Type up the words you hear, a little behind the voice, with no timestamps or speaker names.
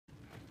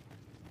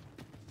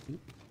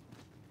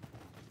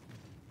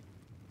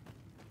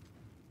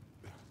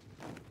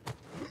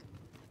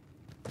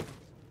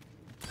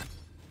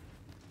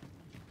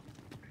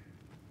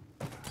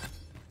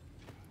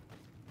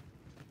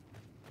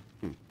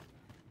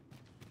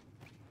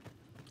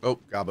Oh,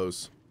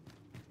 gobos.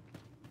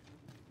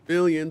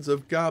 Billions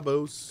of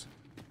gobos.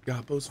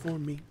 Gobos for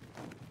me.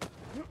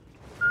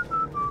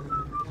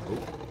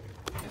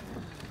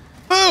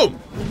 Oh. Boom!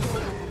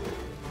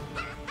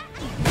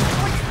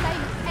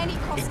 Any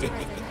cost of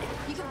resin.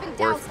 You could have been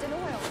doused in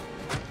oil.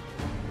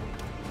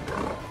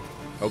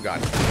 Oh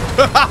god.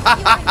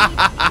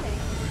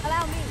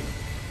 Allow me.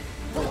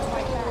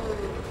 Right there.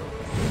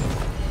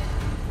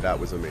 That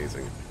was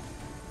amazing.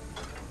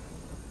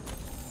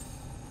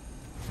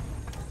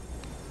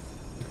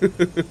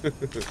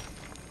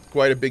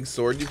 Quite a big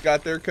sword you've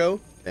got there, Cohh.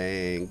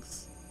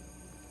 Thanks.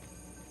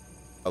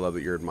 I love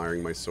that you're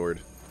admiring my sword.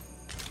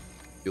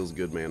 Feels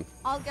good, man.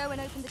 I'll go and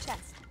open the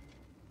chest.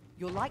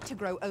 You're like to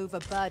grow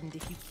overburdened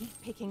if you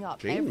keep picking up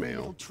Chainmail. every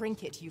little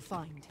trinket you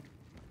find.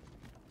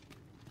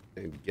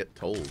 And get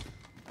told.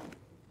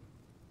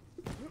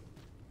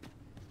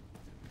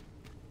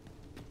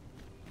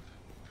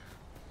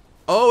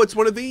 Oh, it's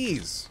one of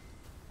these.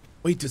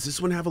 Wait, does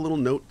this one have a little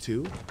note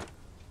too?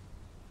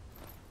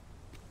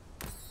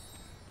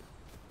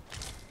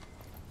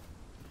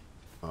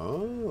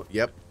 Oh,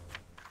 yep.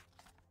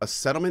 A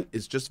settlement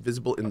is just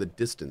visible in the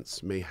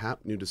distance. Mayhap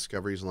new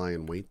discoveries lie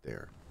in wait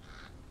there.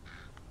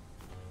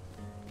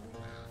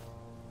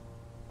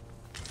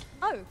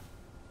 Oh,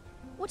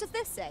 what does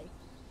this say?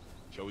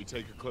 Shall we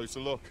take a closer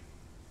look?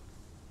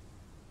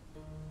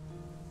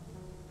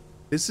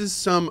 This is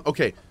some,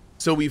 okay,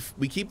 so we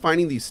keep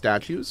finding these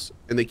statues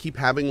and they keep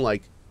having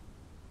like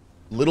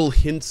little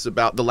hints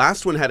about, the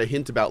last one had a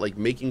hint about like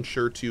making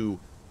sure to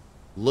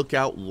look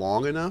out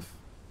long enough.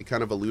 It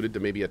kind of alluded to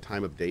maybe a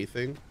time of day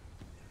thing.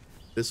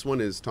 This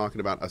one is talking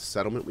about a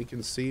settlement we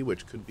can see,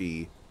 which could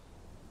be,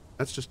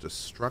 that's just a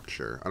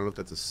structure. I don't know if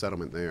that's a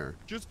settlement there.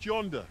 Just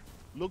yonder.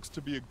 Looks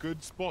to be a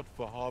good spot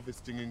for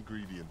harvesting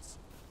ingredients.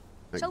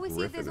 That Shall we see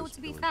if griffin there's is ought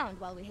to be killing. found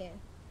while we're here?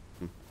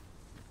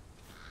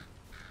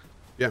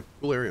 Yeah,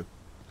 cool area.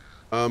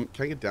 Can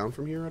I get down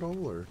from here at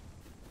all, or?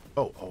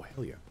 Oh,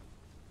 hell yeah.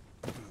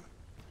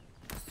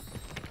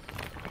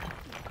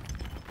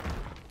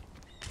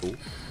 Cool.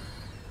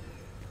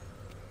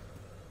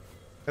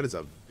 That is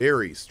a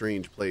very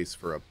strange place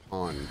for a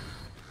pawn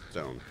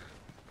stone.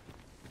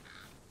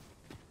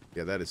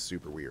 Yeah, that is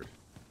super weird.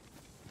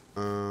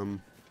 Huh.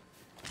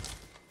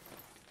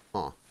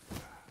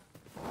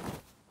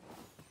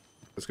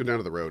 Let's go down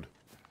to the road.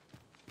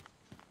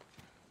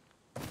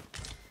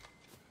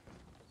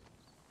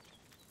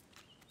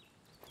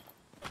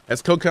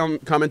 Has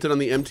Cohh commented on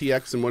the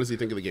MTX and what does he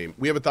think of the game?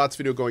 We have a thoughts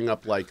video going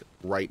up like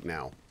right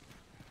now.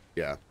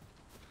 Yeah.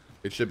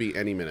 It should be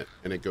any minute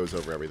and it goes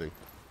over everything.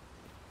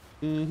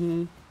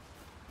 Mm-hmm.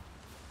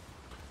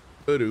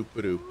 Ba-doop,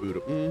 ba-doop,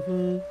 ba-doop.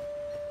 Mm-hmm.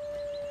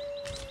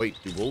 Wait,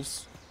 do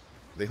wolves?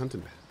 Are they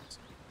hunting bats?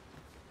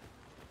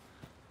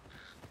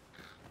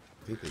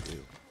 I think they do.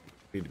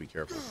 Need to be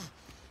careful.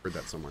 Heard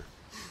that somewhere.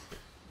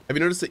 Have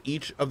you noticed that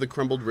each of the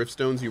crumbled rift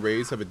stones you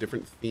raise have a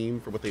different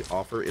theme for what they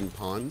offer in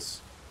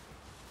pawns?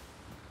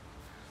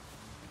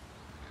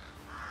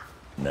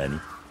 Nani?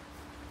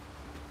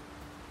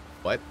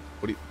 What?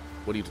 What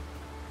are you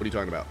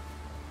talking about?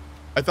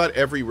 I thought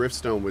every rift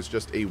stone was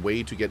just a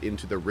way to get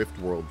into the rift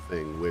world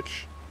thing,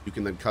 which you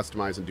can then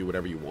customize and do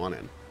whatever you want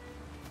in.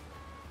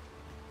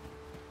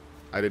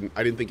 I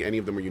didn't think any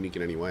of them were unique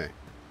in any way.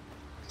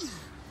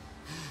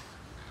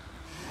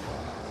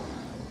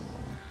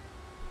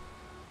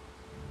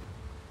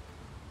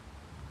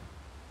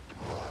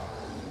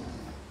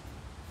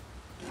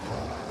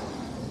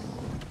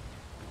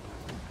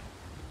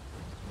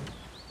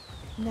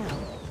 Now,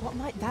 what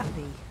might that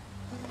be?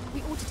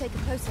 We ought to take a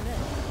closer look.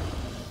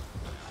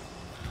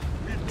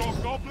 We've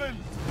got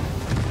goblins!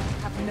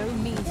 Have no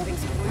means of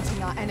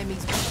exploiting our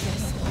enemy's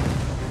weakness.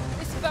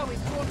 This bow is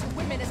drawn to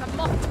women as a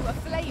moth to a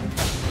flame.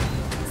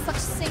 Such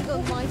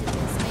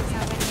single-mindedness makes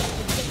our enemies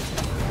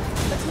vindictive,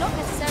 but not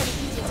necessarily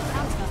easier to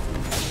counter.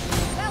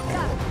 Well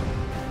done!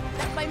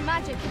 Let my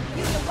magic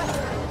infuse the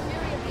weapon with the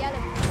fury of the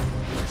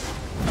elements.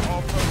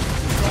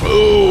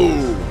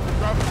 Oh!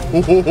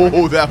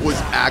 Oh, that was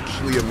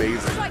actually amazing.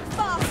 Strike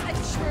fast and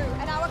true,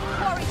 and our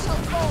quarry shall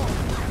fall.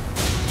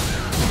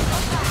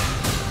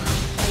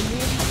 I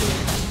merely hear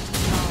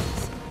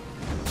commands.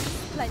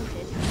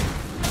 Splendid.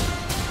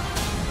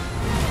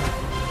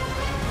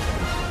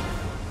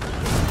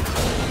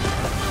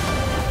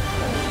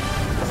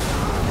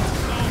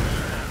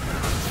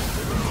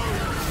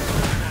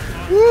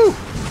 Woo!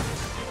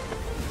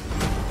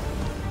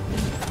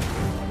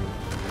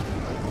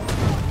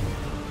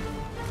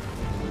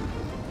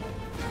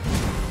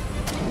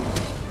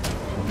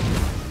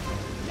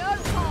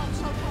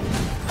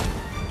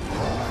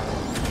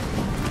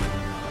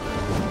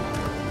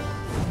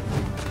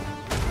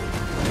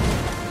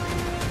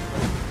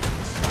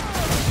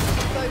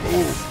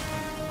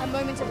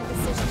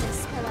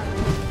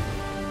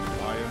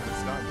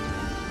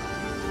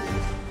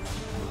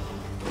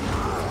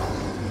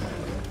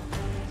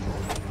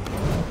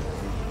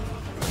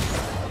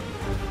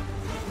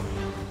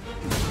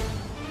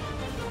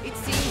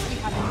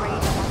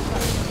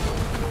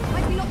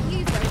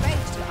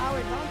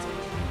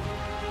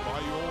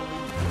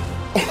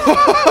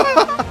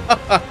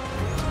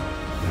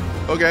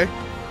 Okay.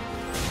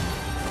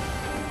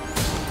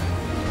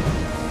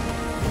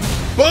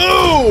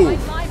 Boom!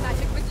 Combine my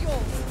magic with yours,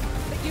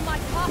 but you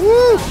might pass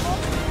Woo! yourself.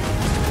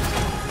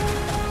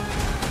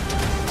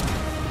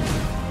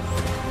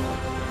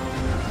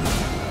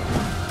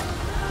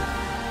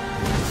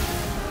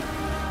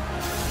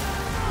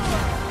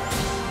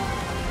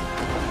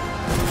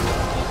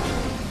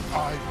 I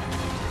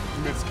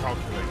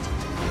miscalculated.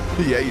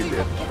 Yeah, you Do did.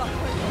 not give up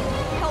hope.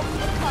 Help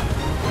will come.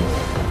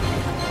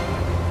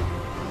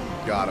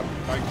 Got him.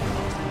 Thank you,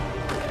 Master.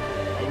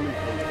 Only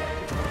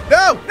hope.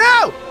 No!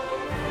 No!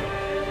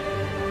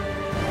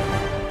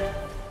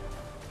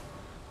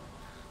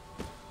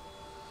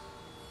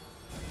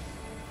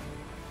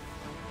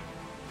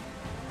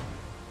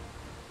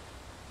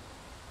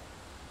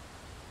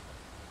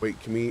 Wait,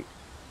 can we...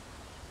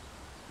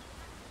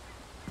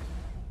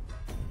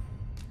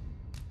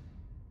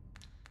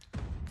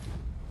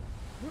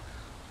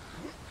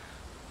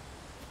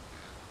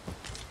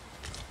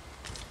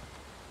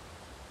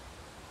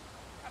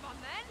 Come on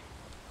then.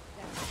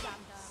 Let's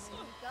stand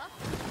down,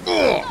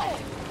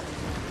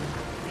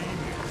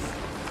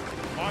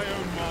 My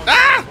own master.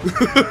 Ah!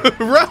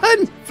 Run!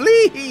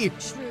 Flee!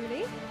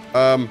 Truly?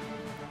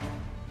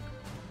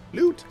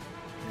 Loot.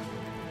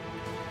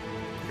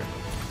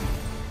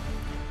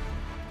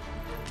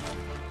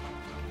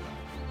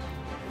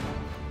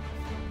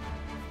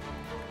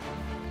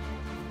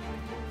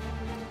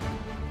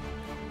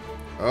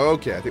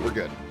 Okay, I think we're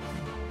good.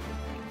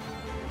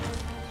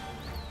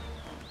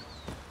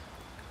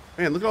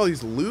 Man, look at all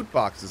these loot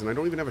boxes, and I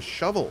don't even have a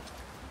shovel.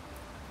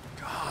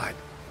 God.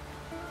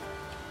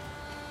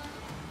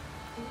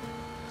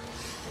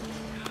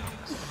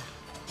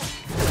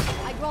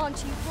 I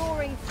grant you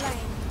roaring flame.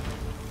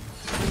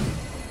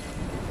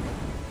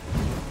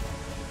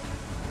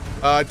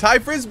 Ty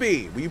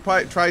Frisbee, will you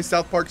try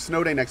South Park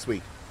Snow Day next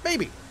week?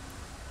 Maybe.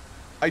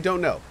 I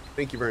don't know.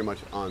 Thank you very much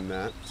on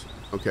that.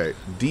 Okay,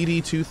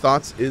 DD2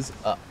 Thoughts is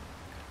up.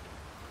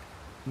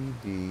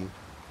 DD2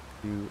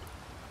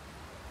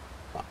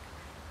 Thoughts.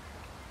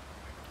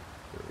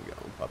 There we go.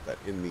 I'll pop that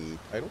in the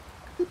title.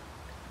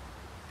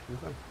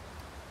 Okay.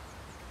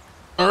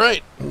 All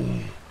right.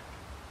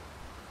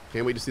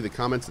 Can't wait to see the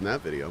comments in that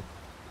video.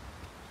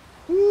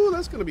 Ooh,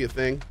 that's going to be a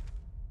thing.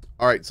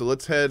 All right, so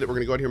let's head. We're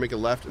going to go out here, make a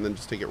left, and then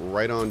just take it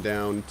right on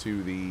down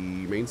to the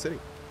main city.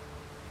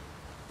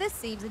 This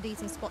seems a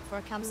decent spot for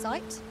a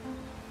campsite.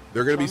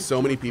 There are going to be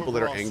so many people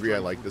that are angry I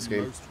like this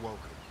game.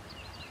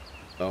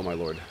 Oh, my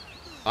lord.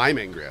 I'm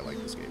angry I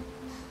like this game,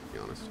 to be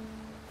honest.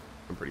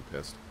 I'm pretty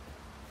pissed.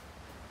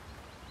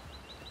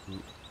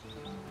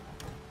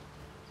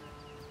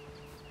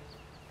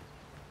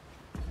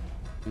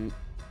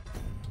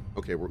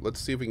 Okay,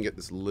 let's see if we can get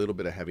this little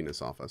bit of heaviness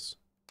off us.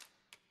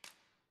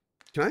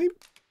 Can I?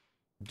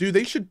 Dude,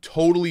 they should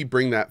totally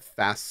bring that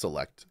fast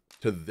select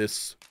to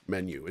this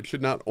menu. It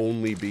should not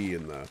only be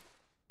in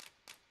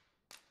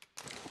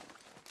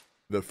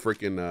the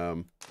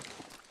freaking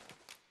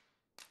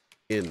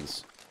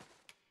ins.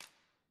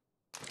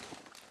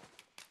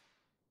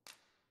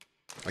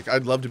 Like,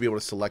 I'd love to be able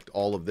to select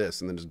all of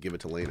this and then just give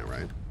it to Lena,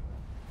 right?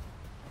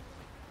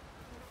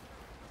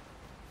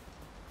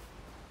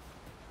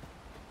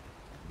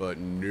 But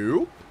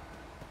nope.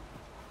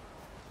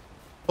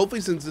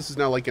 Hopefully, since this is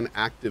now like an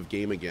active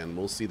game again,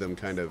 we'll see them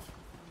kind of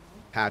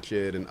patch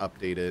it and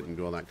update it and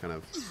do all that kind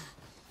of,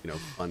 you know,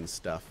 fun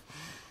stuff.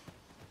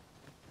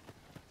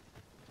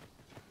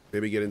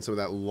 Maybe get in some of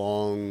that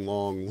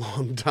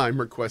long time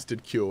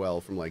requested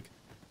QOL from like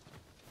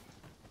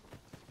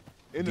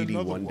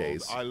DD1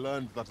 days. I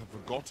learned that a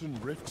forgotten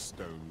rift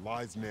stone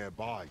lies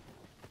nearby.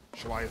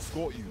 Shall I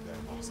escort you there,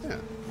 Master?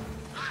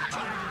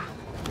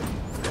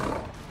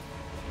 Yeah.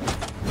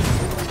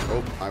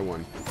 Oh, I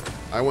won.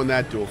 I won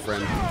that duel,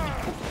 friend.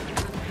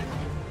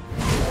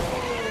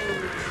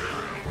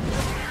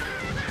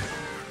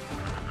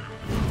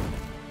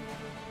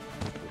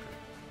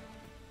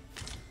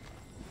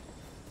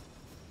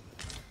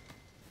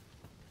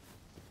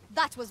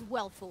 That was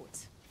well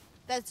fought.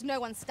 There's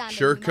no one standing.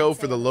 Sure, who Cohh, might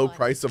for say the low otherwise.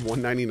 price of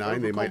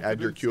 $1.99, they might add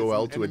your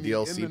QOL to a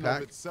DLC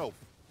pack.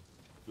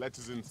 Let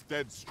us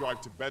instead strive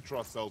to better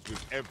ourselves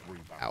with every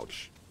battle.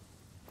 Ouch.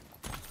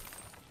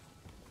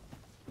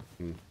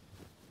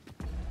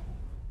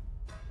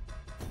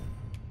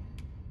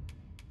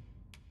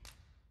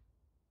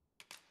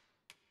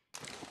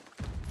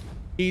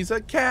 He's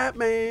a cat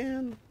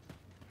man.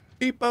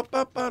 Beep up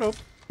up up.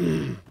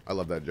 I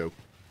love that joke.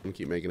 I'm gonna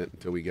keep making it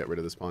until we get rid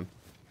of this pawn.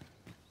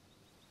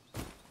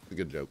 It's a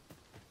good joke.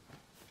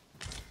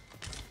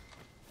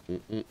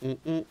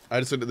 I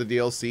just looked at the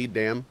DLC.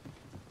 Damn.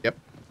 Yep.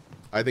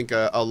 I think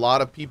a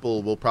lot of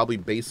people will probably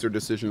base their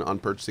decision on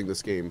purchasing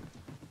this game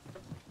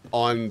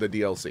on the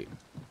DLC.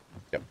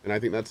 Yep. And I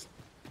think that's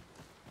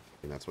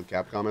what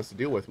Capcom has to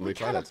deal with when they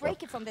try that cannot stuff.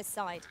 break it from this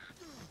side.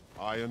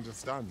 I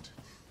understand.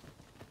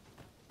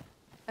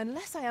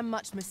 Unless I am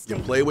much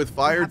mistaken. You play with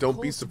fire, we have don't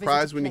be cause to visit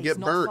surprised a when you place get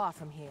not burnt. far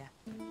from here.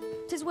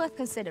 Tis worth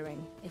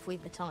considering if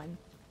we've the time.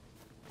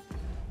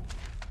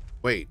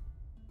 Wait.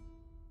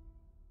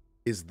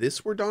 Is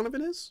this where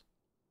Donovan is?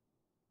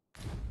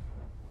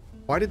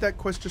 Why did that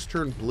quest just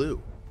turn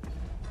blue?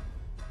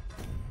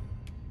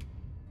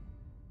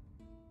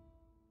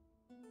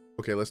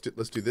 Okay, let's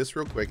do this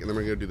real quick, and then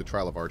we're gonna do the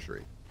trial of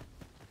archery.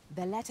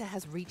 The letter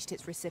has reached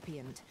its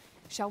recipient.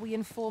 Shall we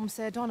inform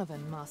Sir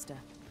Donovan, Master?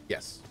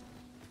 Yes.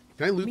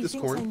 Can I loot this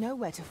Methinks I corn? know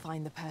where to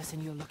find the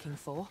person you're looking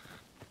for.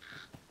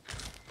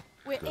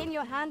 We're in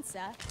your hands,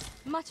 sir.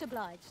 Much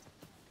obliged.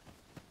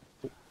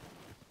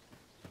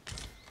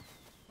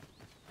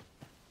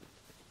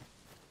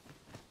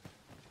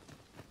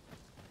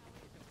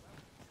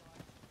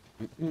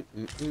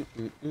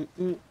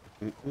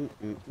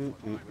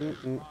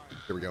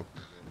 Here we go.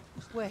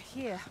 We're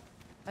here,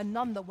 and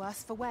none the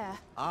worse for wear.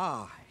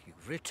 Ah,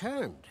 you've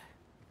returned.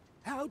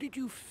 How did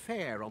you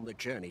fare on the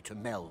journey to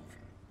Melv?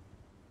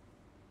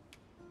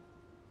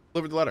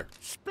 Delivered the letter.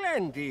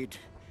 Splendid!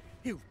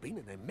 You've been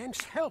an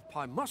immense help,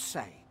 I must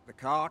say. The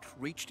cart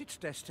reached its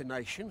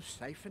destination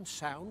safe and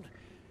sound,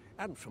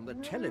 and from the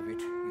tell of it,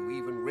 you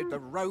even rid the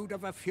road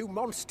of a few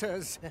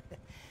monsters.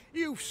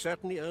 You've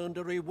certainly earned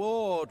a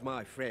reward,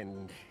 my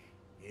friend.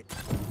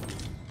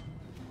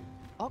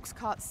 Ox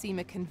carts seem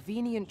a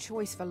convenient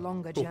choice for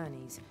longer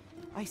journeys.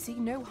 I see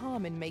no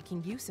harm in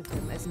making use of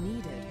them as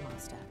needed,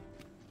 Master.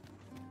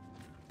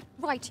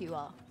 Right you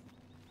are.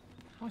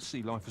 I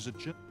see life as a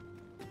journey.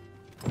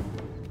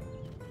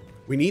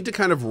 We need to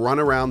kind of run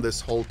around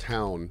this whole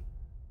town.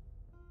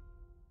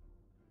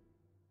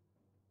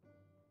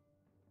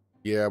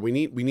 Yeah, we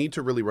need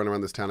to really run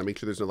around this town and make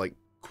sure there's no like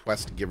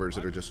quest givers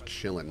that are just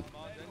chilling,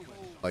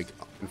 like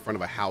in front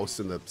of a house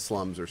in the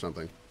slums or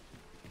something.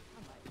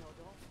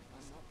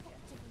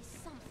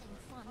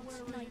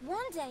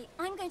 One day,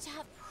 I'm going to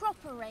have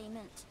proper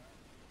raiment.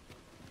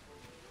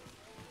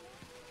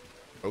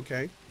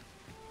 Okay.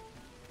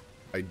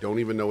 I don't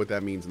even know what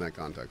that means in that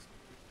context.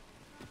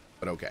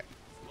 But okay.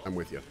 I'm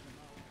with you.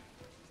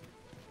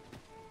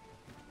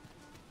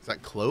 Is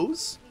that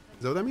clothes?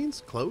 Is that what that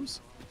means?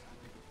 Clothes?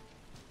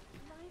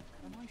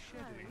 Am I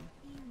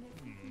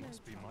shedding?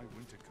 Must be my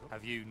winter coat.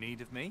 Have you need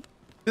of me?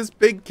 This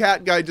big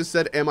cat guy just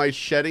said, "Am I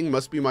shedding?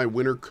 Must be my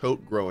winter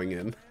coat growing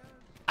in."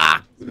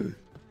 Ah!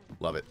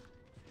 Love it.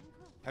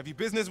 Have you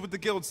business with the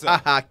guild, sir?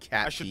 Haha,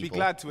 cat I should people. be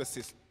glad to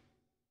assist.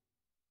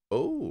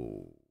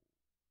 Oh.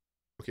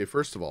 Okay,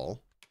 first of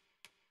all.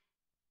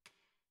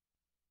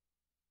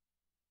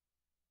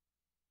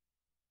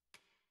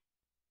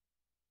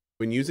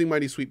 When using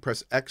Mighty Sweep,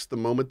 press X the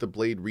moment the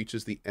blade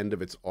reaches the end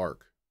of its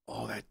arc.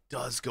 Oh, that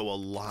does go a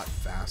lot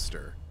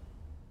faster.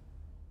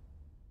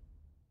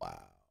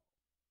 Wow.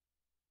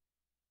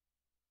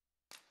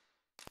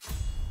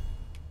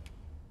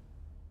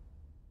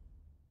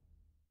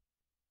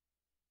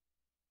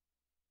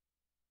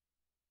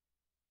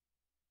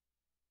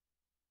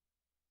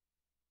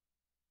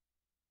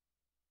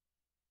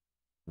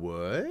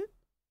 What?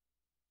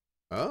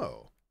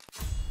 Oh.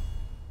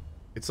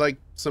 It's like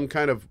some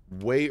kind of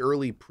way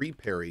early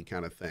pre-parry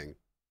kind of thing.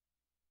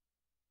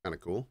 Kind of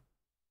cool.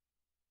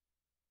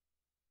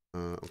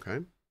 Okay.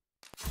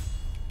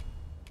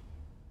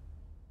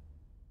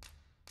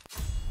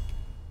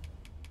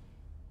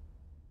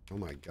 Oh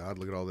my god,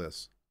 look at all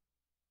this.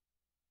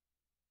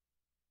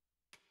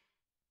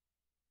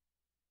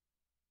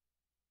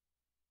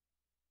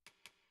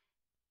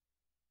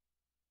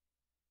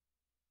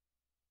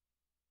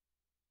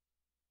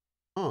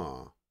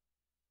 Huh.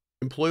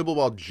 Employable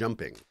while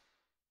jumping.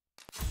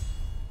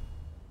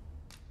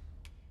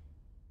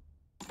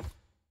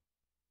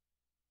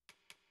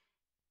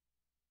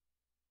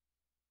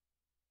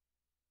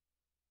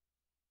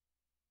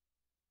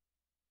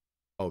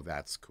 Oh,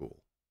 that's cool.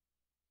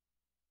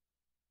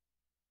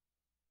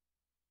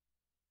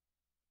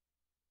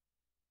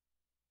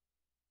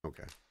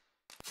 Okay.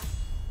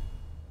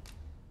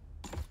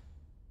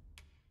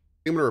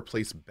 I'm going to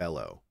replace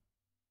Bellow.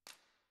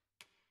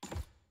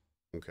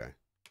 Okay.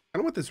 I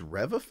don't want this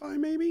Revify,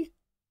 maybe?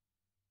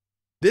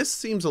 This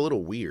seems a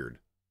little weird.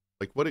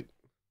 Like, what it...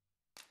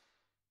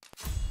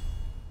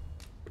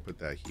 Put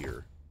that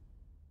here.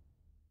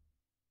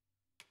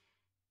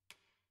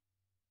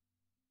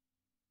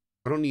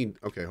 I don't need...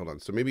 Okay, hold on.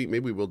 So maybe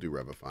we'll do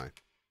Revify.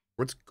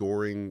 What's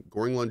Goring?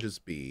 Goring Lunges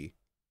B.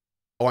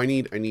 Oh, I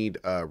need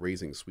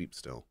Raising Sweep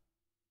still.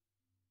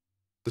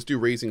 Let's do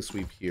Raising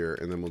Sweep here,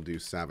 and then we'll do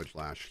Savage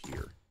Lash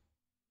here.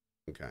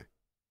 Okay.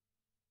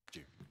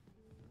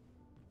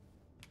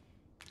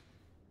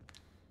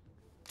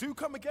 Do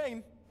come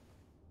again.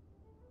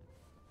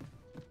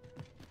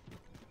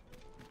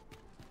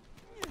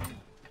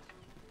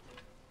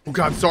 Oh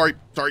god, sorry.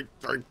 I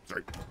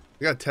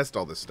gotta test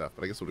all this stuff,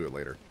 but I guess we'll do it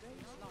later.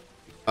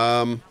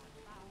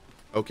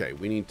 Okay,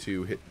 we need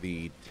to hit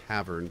the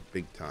tavern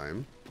big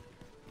time.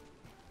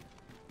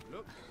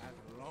 Look, as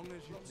long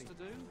as you to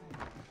do.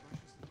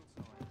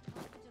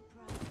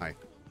 Hi.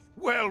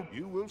 Well,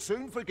 you will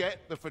soon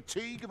forget the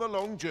fatigue of a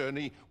long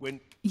journey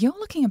when... You're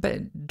looking a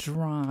bit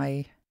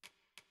dry.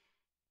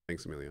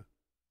 Thanks, Amelia.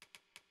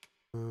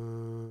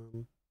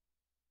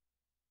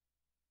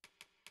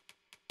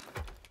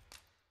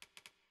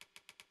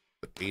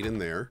 Put 8 in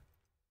there.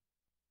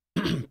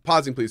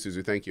 Pausing, please,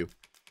 Suzu. Thank you.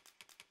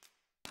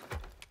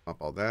 Pop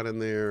all that in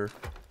there.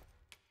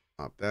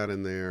 Pop that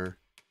in there.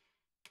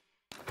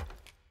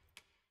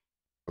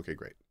 Okay,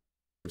 great.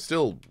 I'm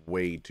still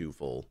way too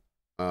full.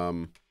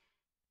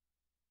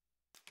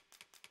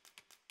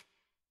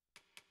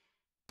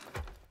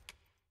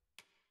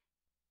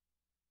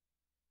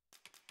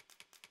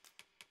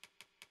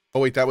 Oh,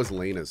 wait, that was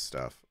Lena's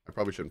stuff. I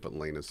probably shouldn't put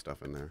Lena's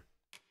stuff in there.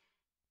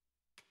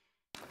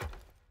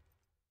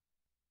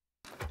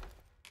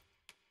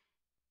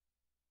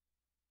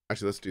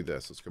 Actually, let's do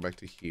this. Let's go back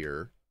to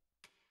here.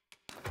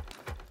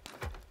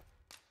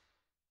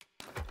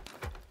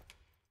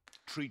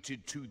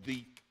 Treated to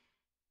the...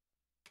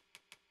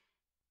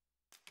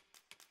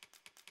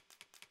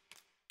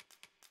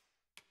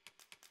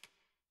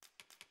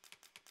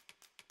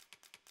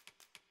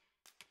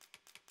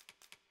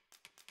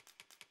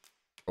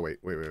 Oh, wait.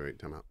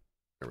 Time out.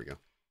 There we go.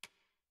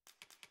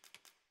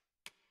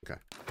 Okay.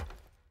 All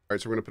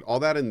right, so we're going to put all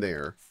that in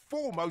there.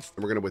 Foremost.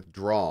 And we're going to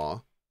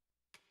withdraw.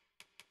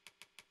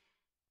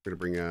 We're going to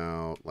bring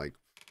out, like,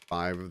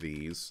 5 of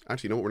these.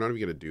 Actually, you know what? We're not even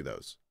going to do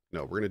those.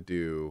 No, we're going to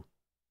do...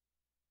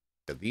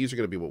 Yeah, these are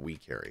going to be what we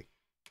carry.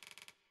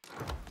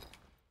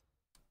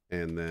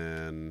 And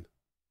then...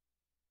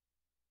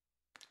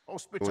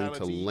 Going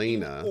to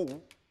Lena.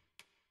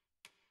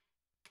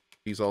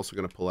 He's also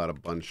going to pull out a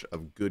bunch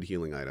of good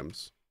healing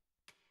items.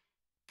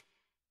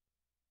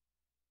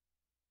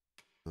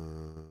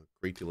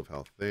 Great deal of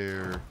health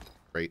there.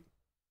 Great.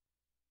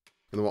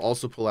 And then we'll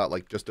also pull out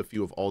like just a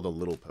few of all the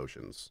little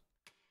potions.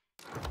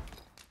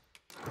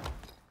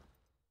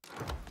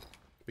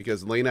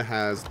 Because Lena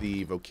has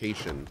the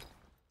vocation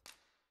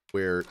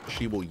where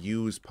she will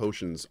use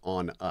potions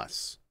on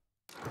us.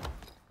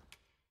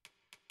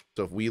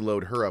 So if we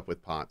load her up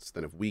with pots,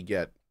 then if we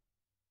get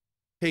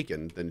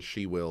taken, then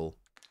she will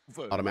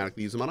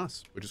automatically use them on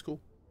us, which is cool.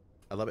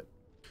 I love it.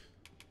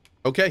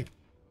 Okay.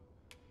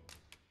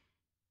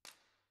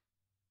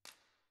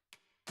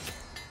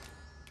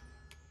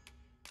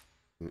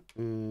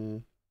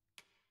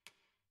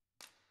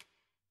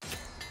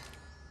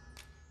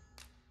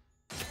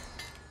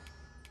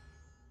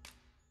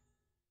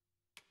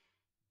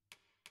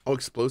 Oh,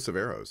 explosive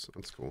arrows.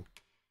 That's cool.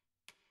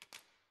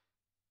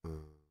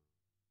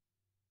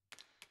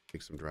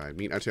 Take some dried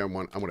meat. Actually, I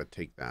want to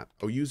take that.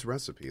 Oh, use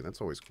recipe.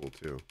 That's always cool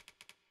too.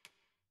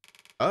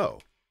 Oh.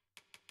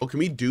 Oh, can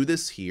we do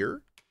this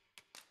here?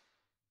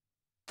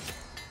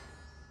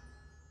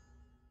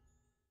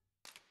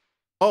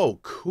 Oh,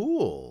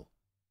 cool.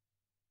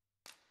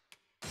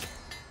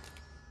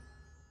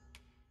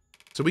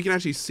 So we can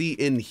actually see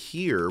in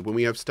here when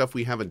we have stuff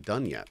we haven't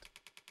done yet.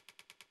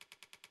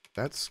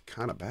 That's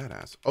kind of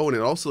badass. Oh, and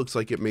it also looks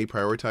like it may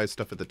prioritize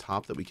stuff at the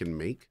top that we can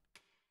make.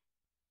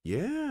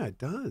 Yeah, it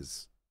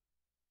does.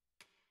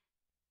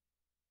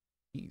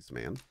 Jeez,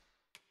 man.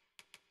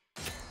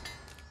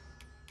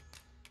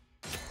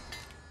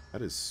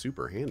 That is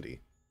super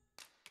handy.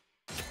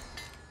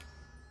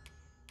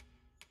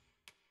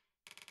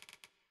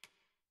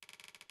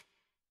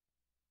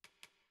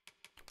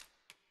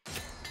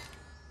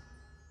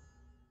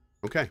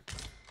 Okay.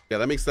 Yeah,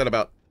 that makes that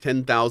about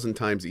 10,000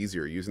 times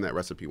easier using that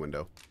recipe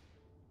window.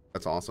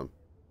 That's awesome.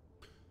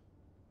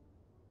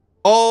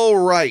 All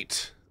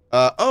right.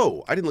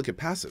 Oh, I didn't look at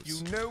passives.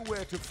 You know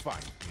where to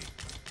find me.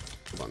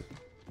 Hold on.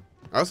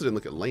 I also didn't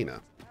look at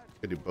Lena.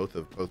 I do both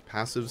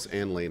passives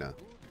and Lena.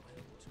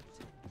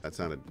 That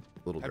sounded a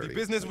little dirty. Have you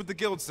business with the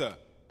guild, sir?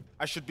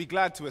 I should be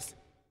glad to assist.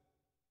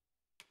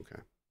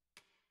 Okay.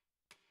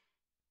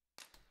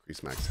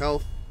 Increase max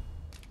health.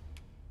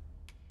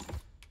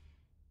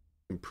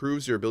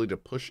 Improves your ability to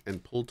push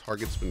and pull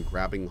targets when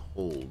grabbing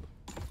hold.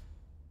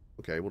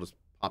 Okay, we'll just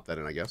pop that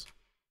in, I guess.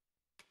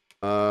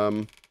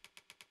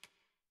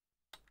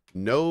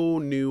 No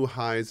new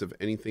highs of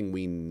anything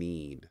we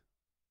need.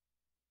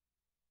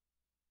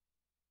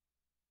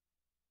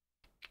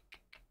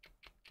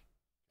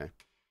 Okay.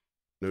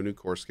 No new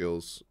core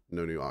skills,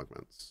 no new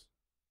augments.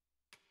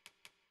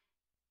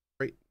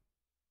 Great.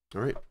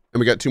 All right. And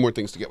we got 2 more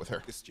things to get with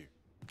her.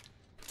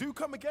 Do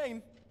come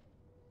again.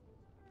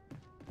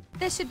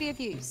 This should be of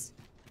use.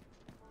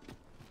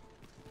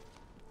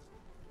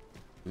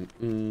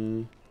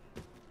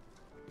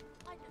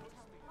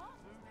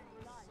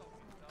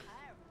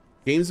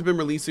 Games have been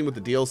releasing with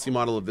the DLC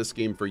model of this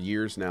game for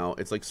years now.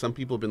 It's like some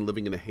people have been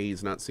living in a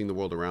haze, not seeing the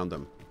world around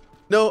them.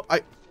 No,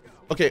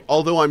 okay,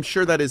 although I'm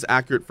sure that is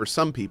accurate for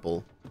some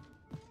people,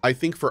 I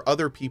think for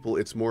other people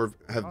it's more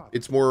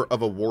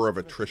of a war of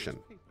attrition.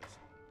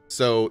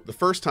 So the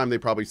first time they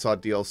probably saw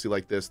DLC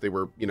like this, they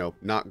were, you know,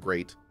 not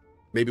great.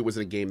 Maybe it was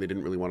in a game they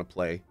didn't really want to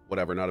play.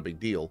 Whatever, not a big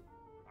deal.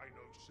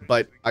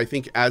 But I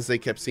think as they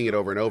kept seeing it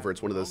over and over,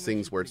 it's one of those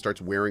things where it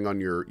starts wearing on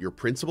your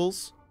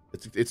principles.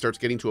 It starts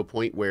getting to a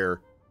point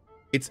where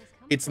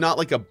it's not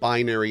like a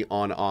binary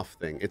on-off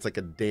thing. It's like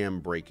a dam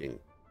breaking,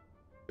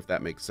 if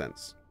that makes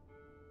sense.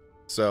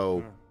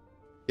 So,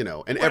 you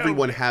know, and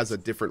everyone has a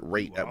different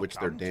rate at which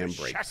their dam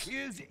breaks.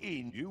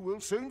 In. You will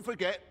soon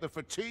forget the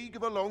fatigue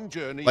of a long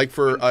journey. Like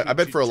for, I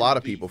bet for a lot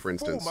of people, for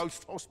instance,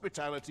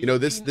 you know,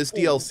 this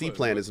DLC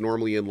plan is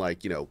normally in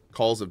like, you know,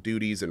 Calls of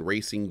Duties and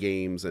racing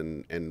games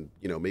and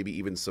you know, maybe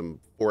even some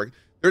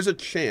there's a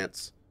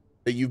chance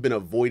that you've been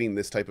avoiding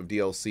this type of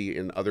DLC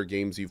in other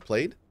games you've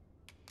played.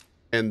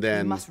 And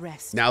then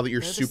now that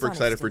you're super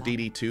excited for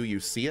DD2,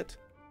 you see it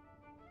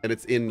and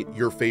it's in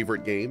your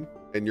favorite game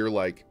and you're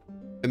like,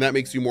 and that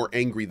makes you more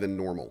angry than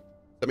normal.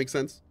 Does that make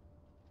sense?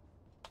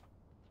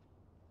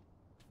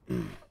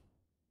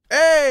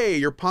 Hey,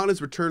 your pawn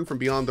has returned from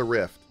beyond the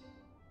rift.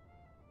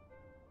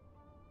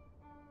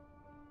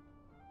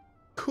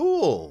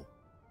 Cool.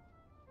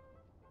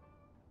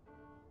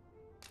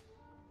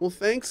 Well,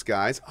 thanks,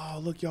 guys. Oh,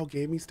 look, y'all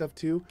gave me stuff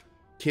too.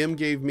 Kim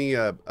gave me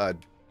oh,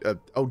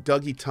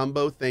 Dougie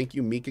Tumbo, thank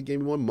you. Mika gave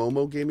me one.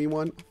 Momo gave me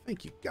one. Oh,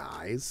 thank you,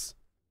 guys.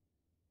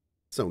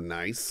 So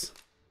nice.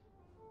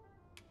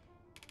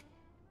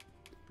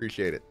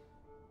 Appreciate it.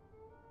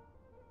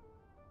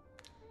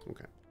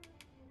 Okay.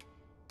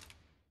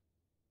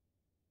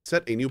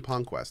 Set a new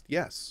pawn quest.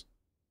 Yes.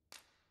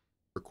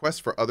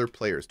 Request for other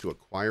players to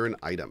acquire an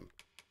item.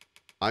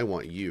 I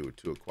want you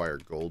to acquire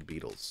gold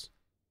beetles.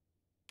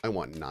 I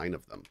want 9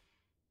 of them.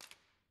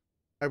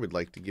 I would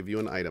like to give you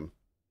an item.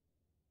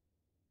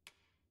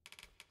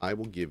 I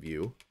will give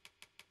you...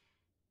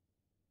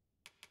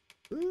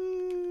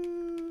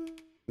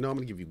 no, I'm going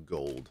to give you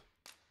gold.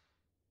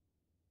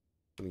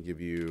 I'm going to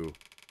give you...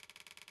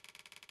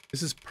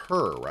 This is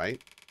per,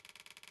 right?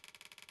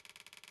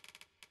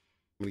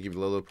 I'm going to give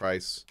you a low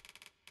price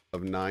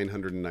of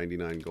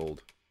 999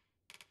 gold.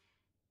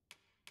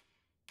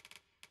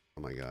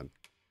 Oh my god.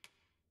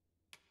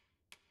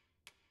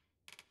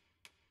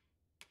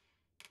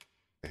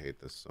 I hate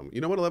this so much. You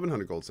know what?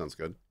 1100 gold sounds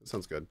good. It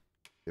sounds good.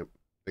 Yep.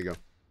 There you go.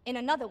 In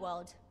another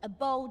world, a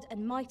bold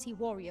and mighty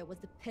warrior was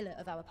the pillar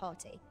of our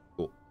party.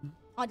 Cool.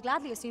 I'd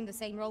gladly assume the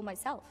same role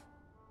myself.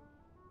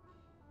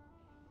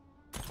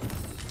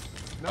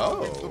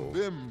 Now it's the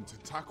vim to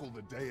tackle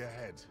the day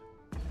ahead.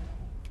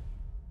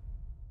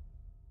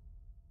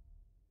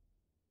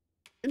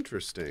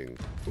 Interesting.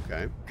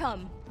 Okay.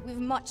 Come, we've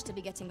much to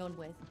be getting on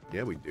with.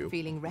 Yeah, we do.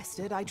 Feeling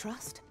rested, I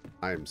trust?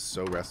 I am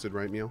so rested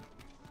right now.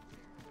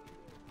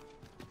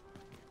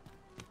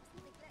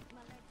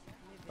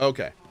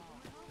 Okay.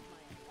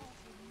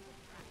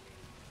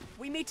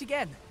 We meet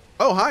again.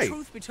 Oh, hi.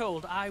 Truth be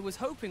told, I was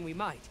hoping we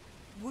might.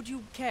 Would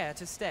you care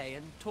to stay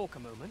and talk a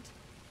moment?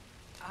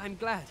 I'm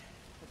glad.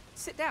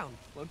 Sit down,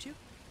 won't you?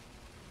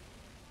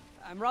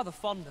 I'm rather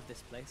fond of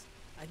this place.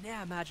 I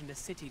ne'er imagined a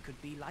city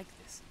could be like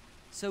this.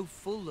 So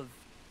full of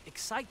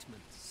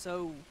excitement,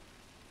 so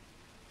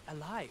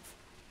alive.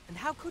 And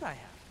how could I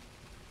have?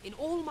 In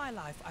all my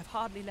life, I've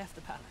hardly left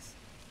the palace.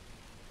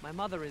 My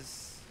mother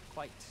is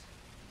quite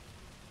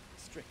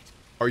strict.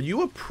 Are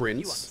you a prince?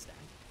 You understand.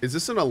 Is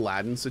this an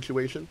Aladdin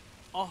situation?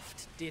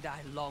 Oft did I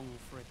long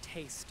for a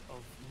taste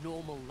of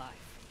normal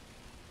life.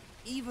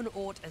 Even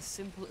aught as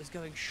simple as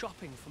going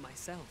shopping for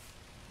myself.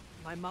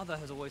 My mother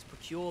has always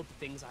procured the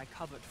things I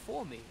coveted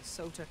for me,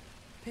 so to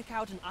pick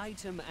out an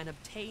item and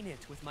obtain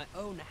it with my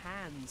own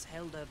hands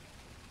held a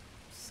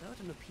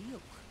certain appeal.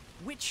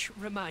 Which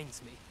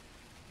reminds me,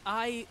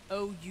 I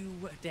owe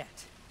you a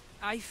debt.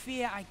 I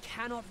fear I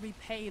cannot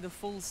repay the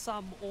full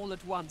sum all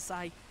at once.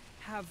 I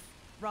have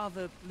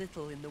rather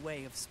little in the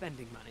way of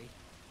spending money.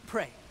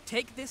 Pray,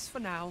 take this for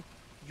now.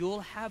 You'll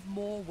have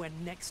more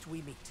when next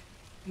we meet.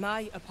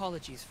 My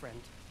apologies,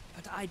 friend,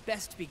 but I'd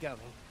best be going.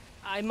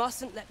 I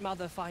mustn't let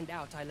Mother find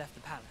out I left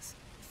the palace.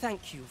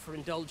 Thank you for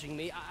indulging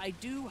me. I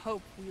do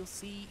hope we'll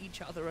see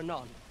each other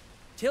anon.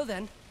 Till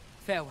then,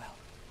 farewell.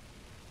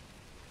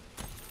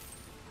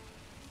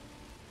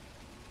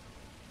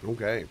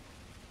 Okay.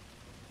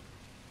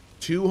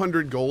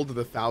 200 gold to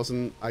the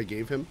 1,000 I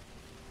gave him.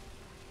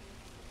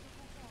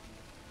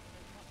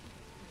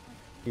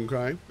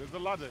 Okay. There's a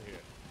ladder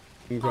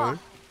here. Okay. Ah,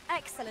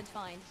 excellent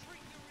find.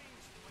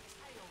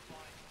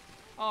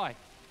 Aye,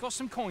 got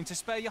some coin to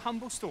spare your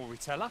humble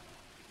storyteller?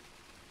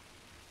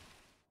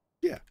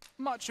 Yeah.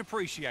 Much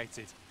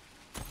appreciated.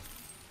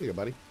 Here you go,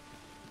 buddy.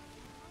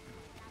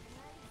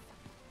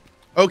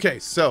 Okay,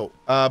 so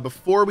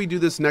before we do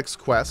this next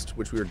quest,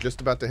 which we were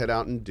just about to head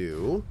out and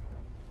do,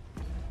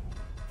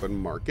 go and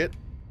mark it.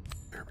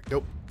 There we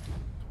go.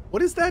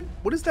 What is that?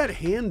 What does that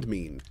hand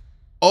mean?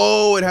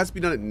 Oh, it has to be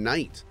done at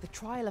night. The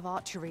trial of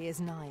archery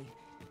is nigh.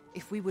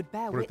 If we would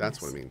bear What if witness,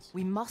 that's what it means?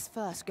 we must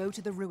first go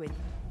to the ruin.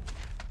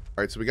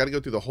 All right, so we got to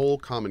go through the whole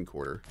common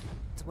quarter.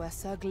 It's where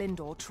Sir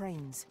Glindor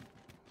trains.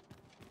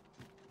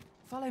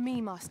 Follow me,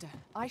 Master.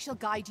 I shall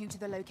guide you to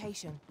the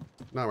location.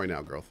 Not right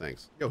now, girl.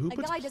 Thanks. Yo, who A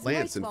puts guide is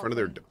plants most in front of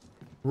their... welcome.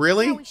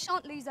 Really? No, we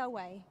shan't lose our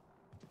way.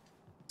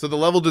 So the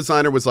level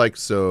designer was like,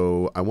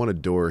 so I want a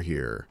door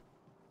here,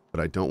 but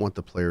I don't want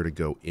the player to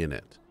go in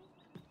it.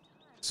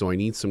 So I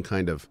need some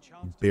kind of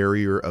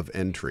barrier of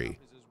entry.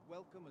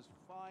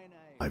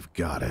 I've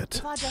got it.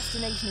 If our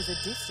destination is a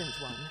distant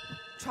one,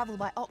 travel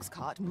by ox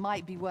cart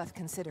might be worth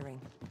considering.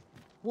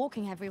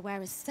 Walking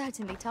everywhere is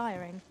certainly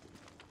tiring.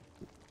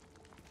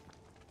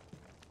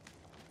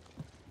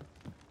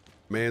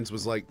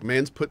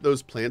 Mans put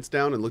those plants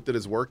down and looked at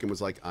his work and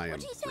was like, I am.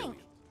 What do you think?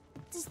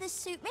 Does this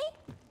suit me?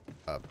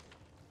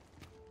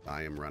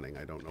 I am running.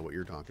 I don't know what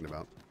you're talking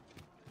about.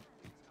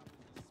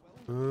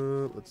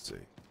 Let's see.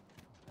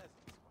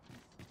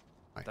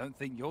 I don't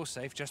think you're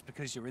safe just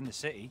because you're in the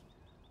city.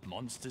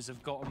 Monsters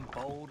have gotten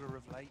bolder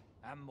of late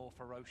and more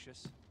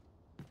ferocious.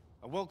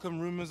 I welcome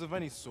rumors of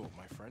any sort,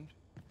 my friend.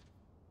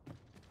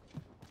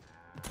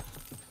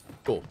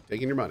 Cool.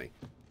 Taking your money.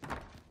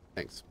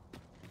 Thanks.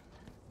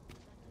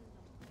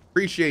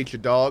 Appreciate you,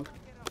 dog.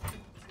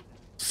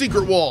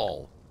 Secret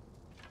wall.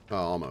 Oh,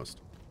 almost.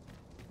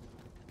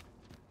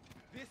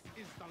 This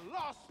is the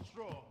last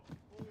straw.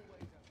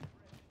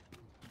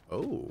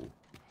 Oh.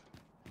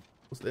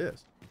 What's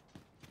this?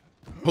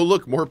 Oh,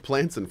 look, more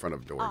plants in front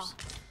of doors.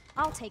 Ah,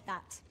 I'll take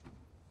that.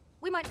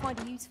 We might find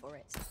a use for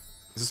it.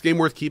 Is this game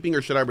worth keeping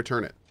or should I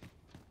return it?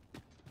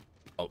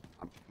 Oh,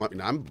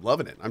 I'm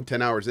loving it. I'm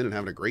 10 hours in and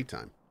having a great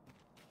time.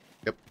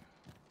 Yep.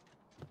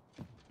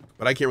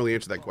 But I can't really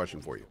answer that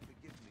question for you.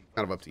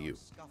 Kind of up to you.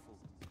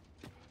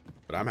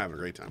 But I'm having a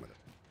great time with it.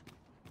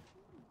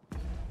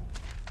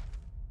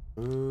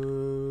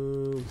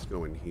 Let's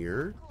go in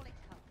here.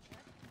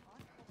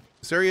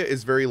 This area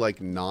is very,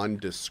 like,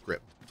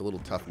 nondescript. It's a little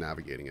tough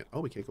navigating it. Oh,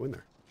 we can't go in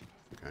there.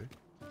 Okay.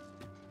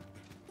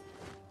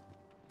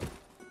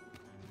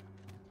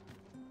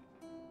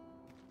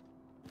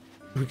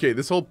 Okay,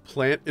 this whole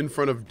plant in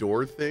front of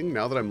door thing,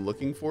 now that I'm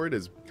looking for it,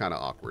 is kind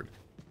of awkward.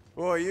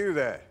 Who are you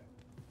there?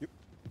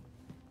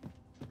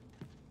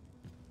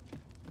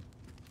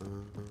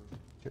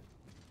 Okay.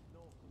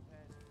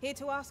 Here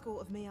to ask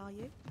aught of me, are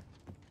you?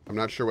 I'm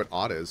not sure what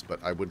aught is, but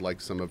I would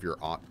like some of your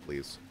aught,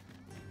 please.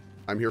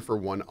 I'm here for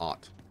 1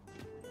 aught.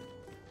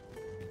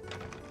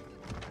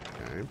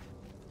 Okay.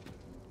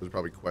 Those are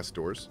probably quest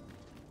doors.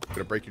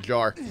 Gonna break your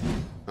jar.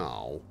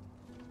 Oh.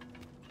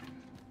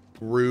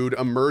 Rude.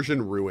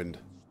 Immersion ruined.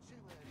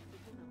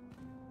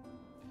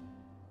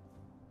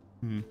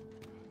 So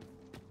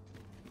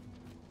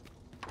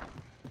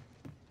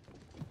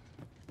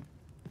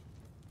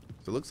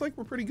it looks like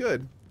we're pretty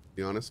good, to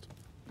be honest.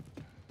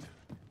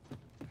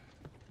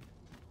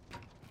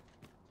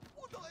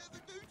 What did I ever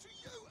do to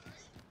you,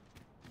 eh?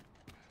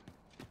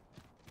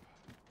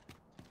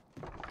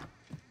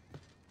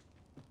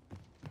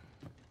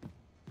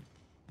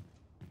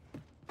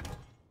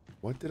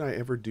 What did I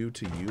ever do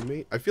to you,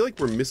 mate? I feel like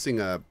we're missing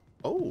a...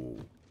 Oh.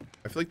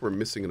 I feel like we're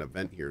missing an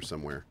event here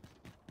somewhere.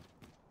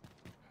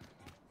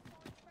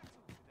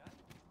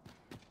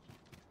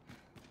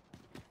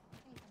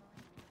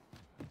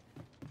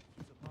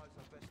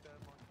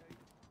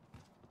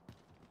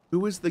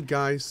 Who is the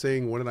guy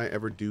saying, what did I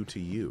ever do to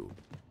you?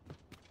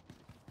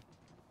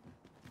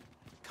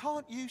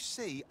 Can't you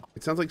see?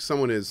 It sounds like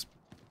someone is,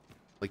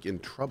 like, in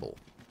trouble.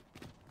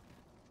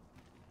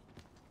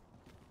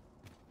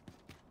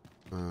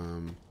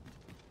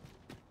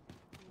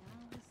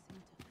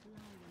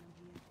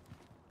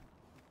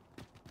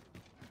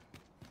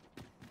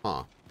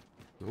 Huh.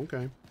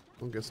 Okay.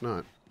 Well, guess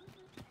not.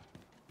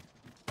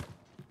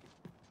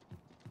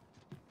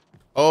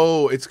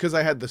 Oh, it's because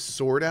I had the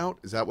sword out?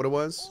 Is that what it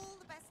was?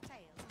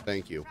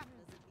 Thank you.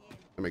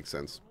 That makes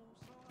sense.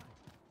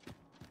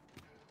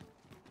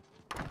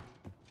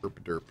 Derp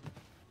derp.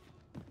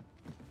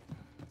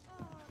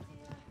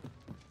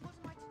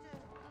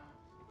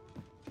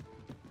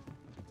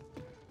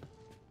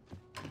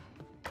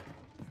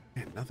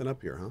 Man, nothing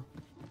up here, huh?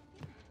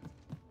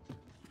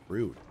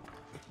 Rude.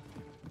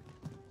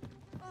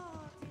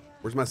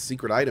 Where's my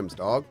secret items,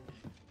 dog?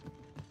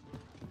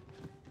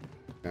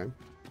 Okay.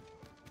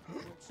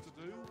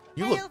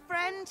 You Hail, look...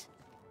 friend.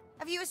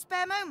 Have you a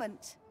spare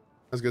moment?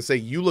 I was gonna say,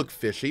 you look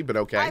fishy, but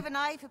okay. I have an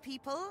eye for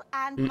people,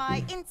 and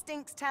my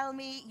instincts tell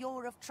me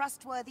you're of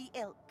trustworthy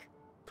ilk.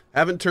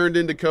 Haven't tuned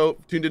into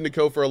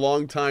Cohh for a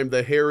long time.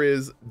 The hair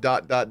is ...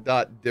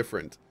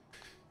 different.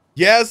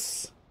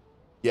 Yes.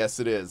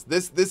 Yes, it is.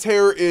 This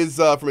hair is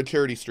from a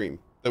charity stream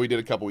that we did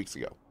a couple weeks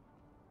ago.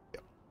 Yeah.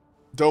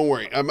 Don't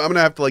worry. I'm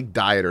gonna have to like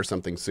dye it or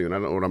something soon. I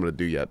don't know what I'm gonna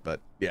do yet, but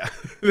yeah.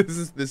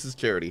 this is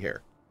charity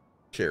hair.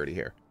 Charity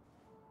hair.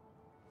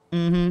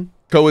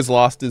 Cohh has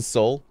lost his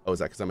soul. Oh, is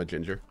that because I'm a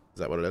ginger? Is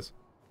that what it is?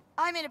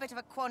 I'm in a bit of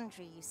a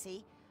quandary, you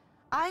see.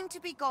 I'm to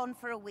be gone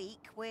for a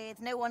week,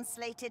 with no one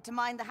slated to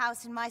mind the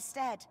house in my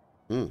stead.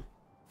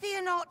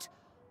 Fear not.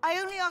 I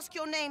only ask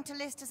your name to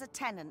list as a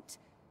tenant.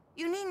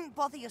 You needn't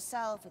bother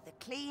yourself with the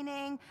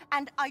cleaning,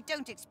 and I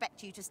don't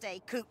expect you to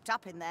stay cooped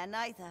up in there,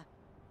 neither.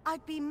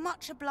 I'd be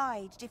much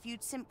obliged if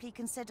you'd simply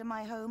consider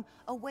my home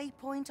a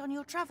waypoint on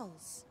your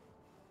travels.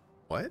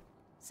 What?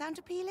 Sound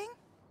appealing?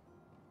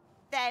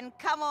 Then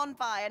come on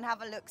by and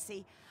have a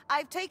look-see.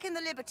 I've taken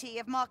the liberty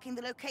of marking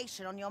the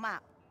location on your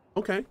map.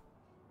 Okay.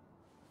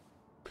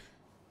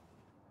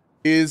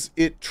 Is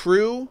it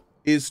true?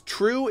 Is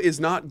true is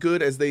not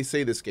good as they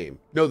say this game?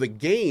 No, the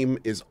game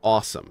is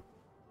awesome.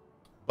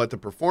 But the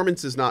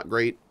performance is not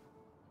great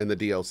and the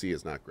DLC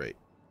is not great.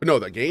 But no,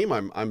 the game,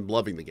 I'm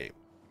loving the game.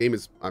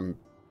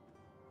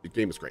 The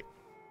game is great.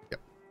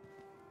 Yep.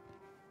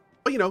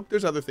 But you know,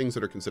 there's other things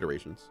that are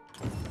considerations.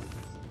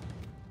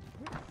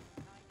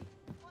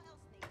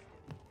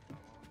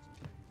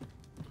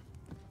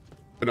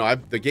 But no,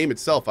 the game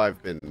itself,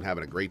 I've been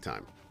having a great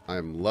time.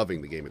 I'm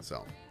loving the game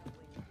itself.